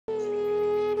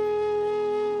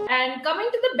And coming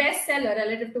to the bestseller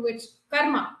relative to which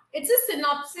karma, it's a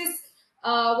synopsis,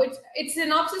 which it's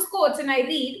synopsis quotes, and I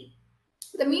read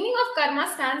the meaning of karma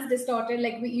stands distorted.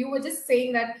 Like you were just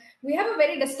saying that we have a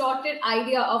very distorted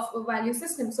idea of a value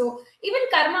system. So even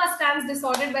karma stands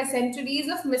distorted by centuries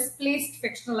of misplaced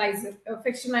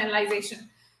fictionalization.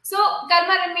 So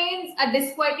karma remains a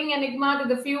disquieting enigma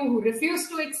to the few who refuse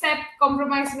to accept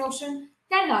compromise notion.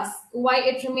 Tell us why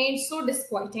it remained so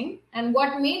disquieting and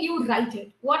what made you write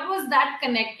it. What was that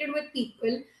connected with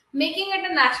people, making it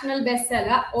a national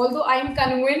bestseller? Although I'm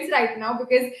convinced right now,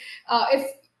 because if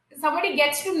somebody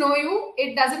gets to know you,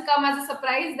 it doesn't come as a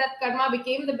surprise that karma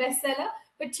became the bestseller.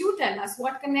 But you tell us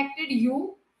what connected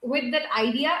you with that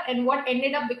idea and what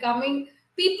ended up becoming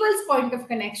people's point of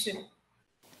connection.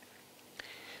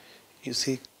 You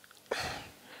see,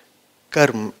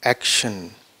 karma,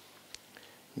 action,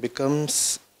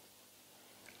 becomes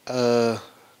a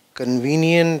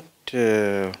convenient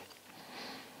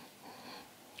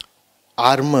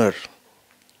armor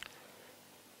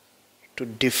to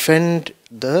defend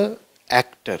the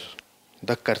actor,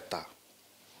 the karta.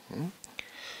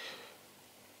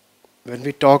 When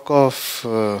we talk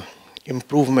of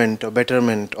improvement or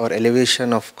betterment or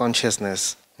elevation of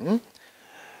consciousness,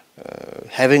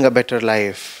 having a better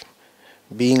life,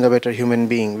 being a better human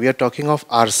being, we are talking of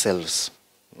ourselves.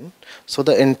 So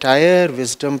the entire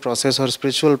wisdom process or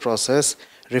spiritual process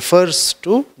refers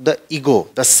to the ego,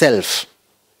 the self.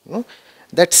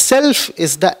 That self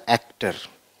is the actor,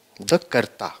 the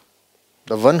karta,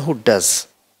 the one who does,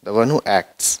 the one who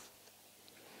acts.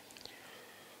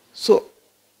 So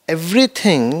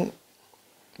everything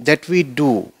that we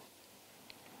do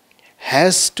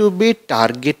has to be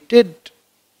targeted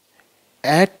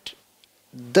at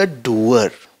the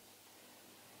doer.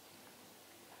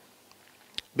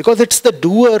 Because it's the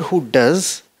doer who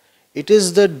does, it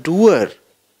is the doer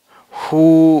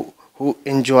who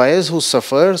enjoys, who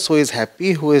suffers, who is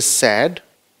happy, who is sad,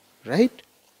 right?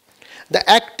 The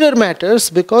actor matters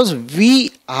because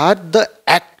we are the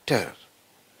actor.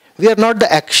 We are not the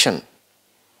action.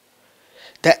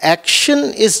 The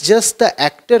action is just the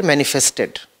actor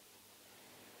manifested.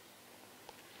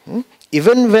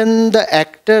 Even when the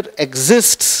actor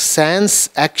exists sans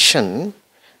action,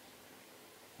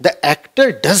 the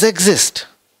actor does exist.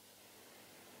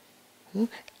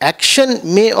 Action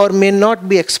may or may not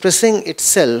be expressing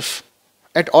itself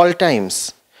at all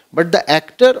times, but the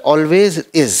actor always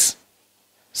is.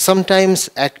 Sometimes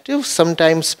active,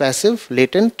 sometimes passive,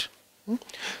 latent.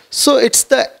 So it's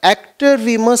the actor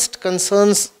we must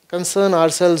concern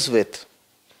ourselves with.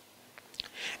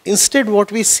 Instead,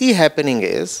 what we see happening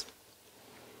is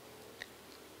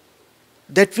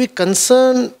that we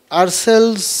concern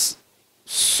ourselves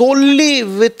solely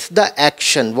with the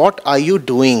action. What are you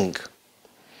doing?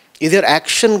 Is your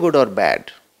action good or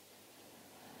bad?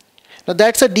 Now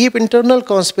that's a deep internal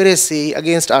conspiracy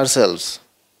against ourselves.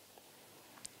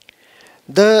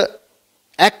 The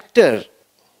actor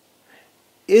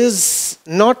is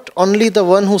not only the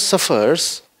one who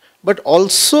suffers, but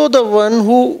also the one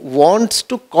who wants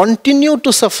to continue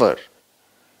to suffer.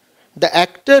 The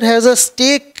actor has a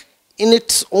stake in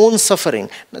its own suffering.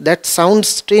 That sounds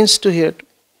strange to hear.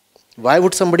 Why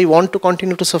would somebody want to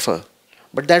continue to suffer?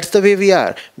 But that's the way we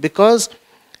are. Because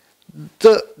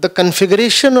the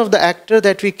configuration of the actor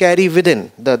that we carry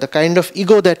within, the kind of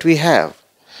ego that we have,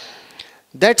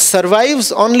 that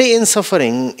survives only in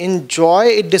suffering. In joy,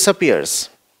 it disappears.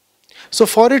 So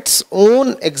for its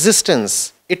own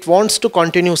existence, it wants to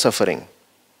continue suffering.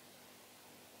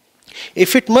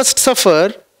 If it must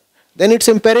suffer, then it's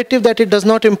imperative that it does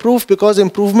not improve, because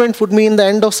improvement would mean the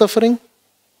end of suffering.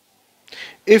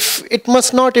 If it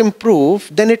must not improve,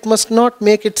 then it must not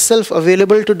make itself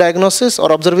available to diagnosis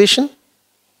or observation.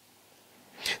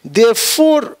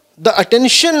 Therefore, the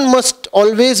attention must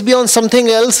always be on something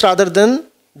else rather than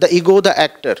the ego, the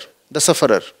actor, the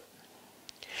sufferer.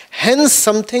 Hence,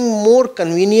 something more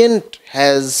convenient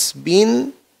has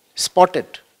been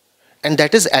spotted, and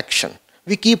that is action.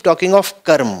 We keep talking of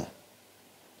karma,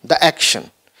 the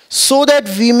action, so that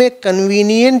we may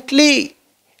conveniently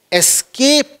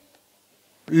escape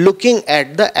looking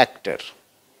at the actor.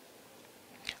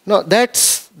 Now,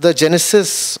 that's the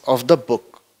genesis of the book.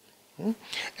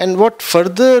 And what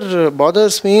further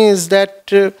bothers me is that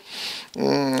there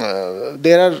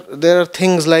are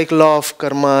things like law of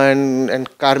karma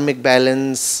and karmic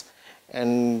balance,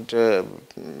 and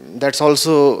that's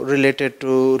also related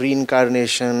to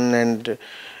reincarnation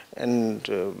and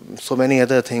so many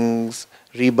other things,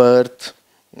 rebirth.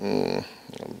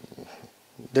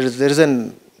 There is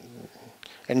an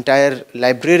entire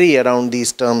library around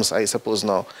these terms, I suppose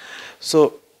now.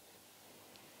 So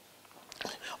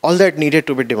all that needed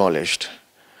to be demolished.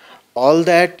 All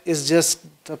that is just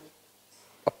a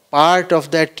part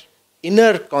of that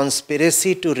inner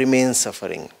conspiracy to remain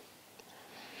suffering.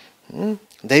 The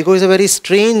ego is a very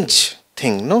strange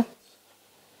thing, no?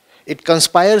 It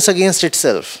conspires against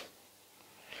itself.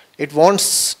 It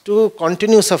wants to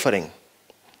continue suffering.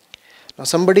 Now,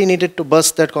 somebody needed to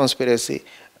bust that conspiracy,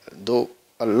 though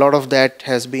a lot of that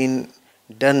has been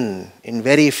done in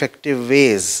very effective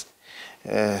ways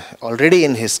already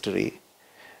in history.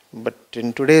 But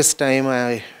in today's time,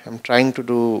 I am trying to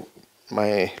do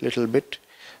my little bit.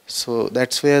 So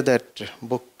that's where that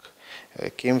book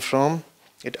came from.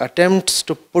 It attempts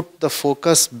to put the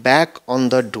focus back on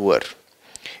the doer.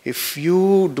 If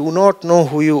you do not know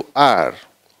who you are,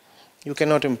 you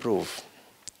cannot improve.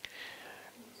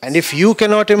 And if you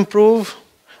cannot improve,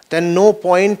 then no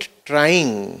point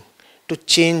trying to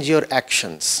change your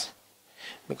actions.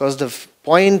 Because the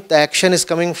point the action is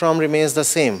coming from remains the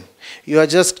same. You are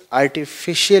just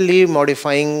artificially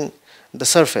modifying the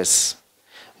surface.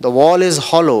 The wall is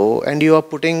hollow and you are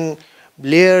putting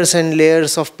layers and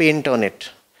layers of paint on it.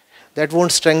 That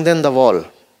won't strengthen the wall.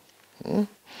 You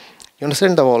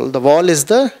understand the wall? The wall is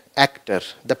the actor.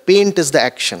 The paint is the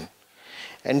action.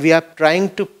 And we are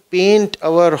trying to paint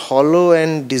our hollow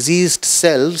and diseased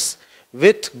selves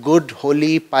with good,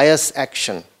 holy, pious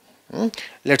action.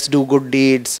 Let's do good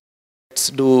deeds. Let's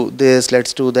do this,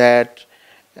 let's do that.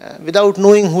 Without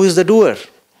knowing who is the doer.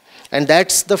 And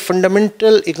that's the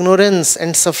fundamental ignorance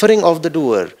and suffering of the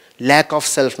doer. Lack of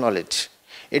self-knowledge.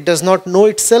 It does not know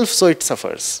itself, so it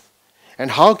suffers.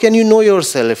 And how can you know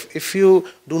yourself if you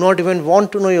do not even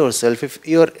want to know yourself, if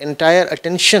your entire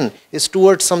attention is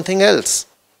towards something else?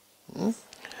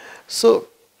 So,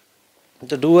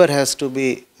 the doer has to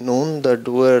be known, the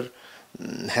doer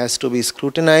has to be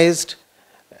scrutinized,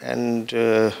 and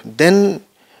then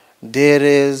there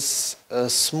is a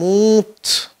smooth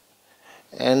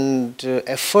and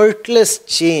effortless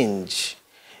change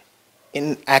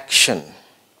in action.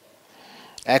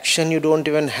 Action you don't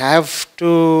even have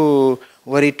to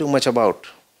worry too much about.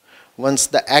 Once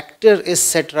the actor is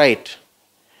set right,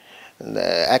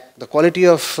 the quality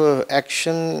of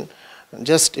action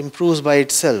just improves by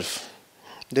itself.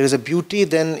 There is a beauty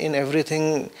then in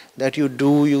everything that you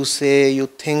do, you say, you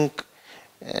think.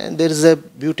 And there is a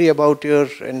beauty about your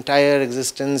entire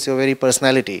existence, your very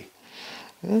personality.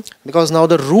 Because now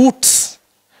the roots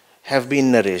have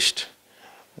been nourished.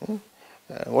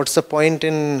 What's the point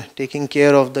in taking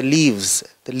care of the leaves?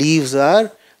 The leaves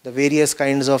are the various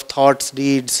kinds of thoughts,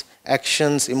 deeds,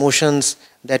 actions, emotions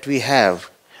that we have.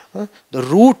 The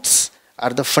roots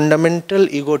are the fundamental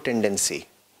ego tendency.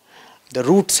 The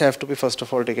roots have to be first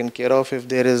of all taken care of. If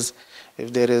there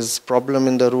is problem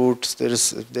in the roots,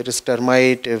 if there is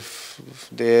termite, if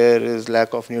there is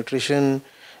lack of nutrition,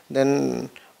 then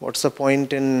what's the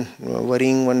point in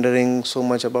worrying, wondering so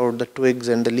much about the twigs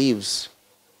and the leaves?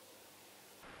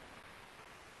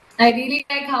 I really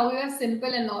like how you have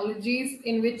simple analogies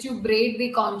in which you braid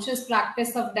the conscious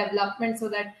practice of development so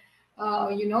that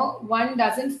one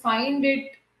doesn't find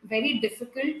it very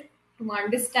difficult to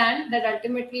understand that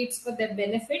ultimately it's for their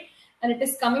benefit and it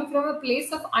is coming from a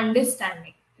place of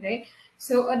understanding, right?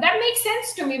 So that makes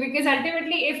sense to me because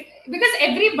ultimately, because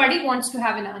everybody wants to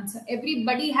have an answer,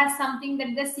 everybody has something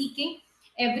that they're seeking.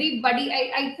 Everybody,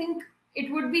 I think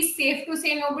it would be safe to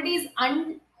say nobody is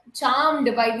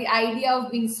charmed by the idea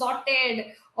of being sorted,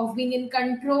 of being in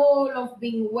control, of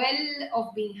being well,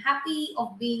 of being happy,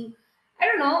 of being, I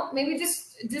don't know, maybe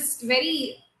just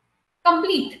very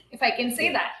complete, if I can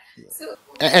say that. So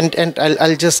And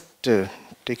I'll just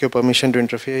take your permission to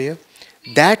interfere here.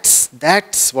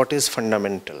 That's what is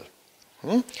fundamental.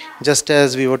 Just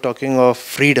as we were talking of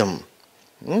freedom,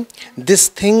 this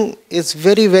thing is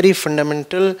very, very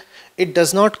fundamental. It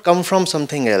does not come from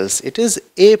something else. It is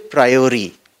a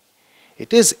priori.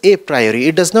 It is a priori.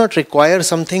 It does not require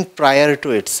something prior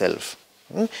to itself.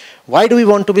 Why do we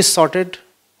want to be sorted?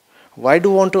 Why do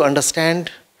we want to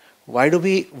understand? Why do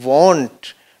we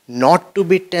want not to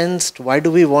be tensed? Why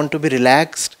do we want to be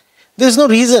relaxed? There is no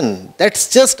reason. That's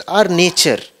just our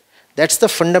nature. That's the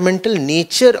fundamental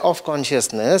nature of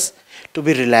consciousness, to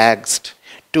be relaxed,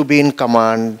 to be in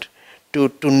command,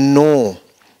 to know,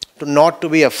 to not to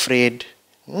be afraid,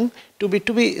 to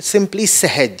be simply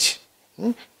sahaj,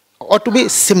 or to be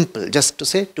simple, just to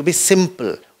say, to be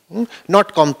simple,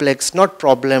 not complex, not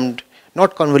problemed,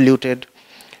 not convoluted.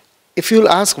 If you'll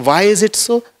ask why is it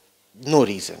so, no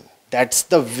reason. That's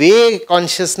the way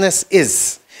consciousness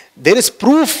is. There is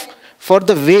proof for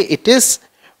the way it is,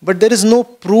 but there is no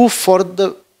proof for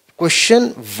the question,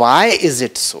 why is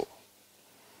it so?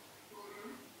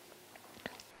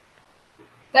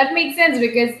 That makes sense,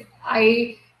 because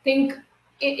I think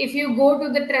if you go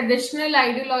to the traditional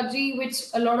ideology which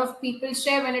a lot of people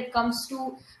share when it comes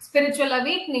to spiritual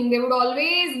awakening, they would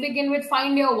always begin with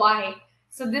find your why.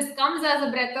 So this comes as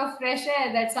a breath of fresh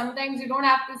air, that sometimes you don't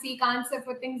have to seek answer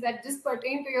for things that just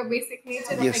pertain to your basic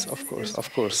nature of Yes, of course,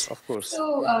 existence. of course.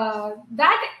 So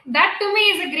that to me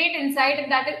is a great insight,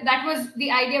 and that was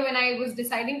the idea when I was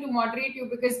deciding to moderate you,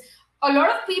 because a lot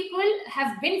of people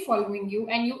have been following you,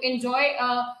 and you enjoy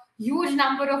a huge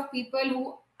number of people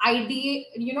who relate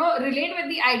with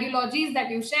the ideologies that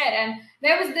you share. And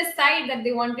there was this side that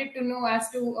they wanted to know as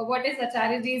to what is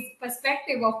Acharyaji's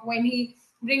perspective of when he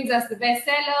brings us the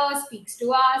bestseller, speaks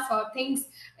to us, or thinks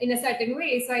in a certain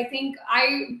way. So I think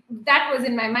that was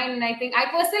in my mind, and I think I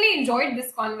personally enjoyed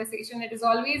this conversation. It is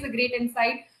always a great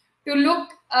insight to look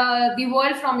the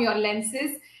world from your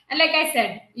lenses. And like I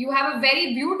said, you have a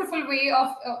very beautiful way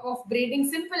of braiding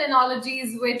simple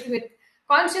analogies with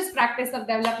conscious practice of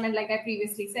development, like I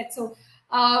previously said. So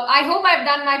I hope I've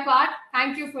done my part.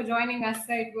 Thank you for joining us,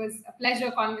 sir. It was a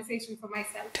pleasure conversation for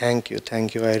myself. Thank you,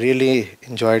 thank you. I really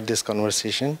enjoyed this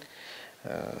conversation.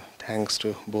 Thanks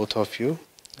to both of you,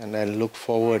 and I look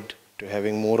forward to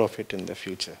having more of it in the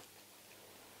future.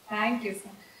 Thank you, sir.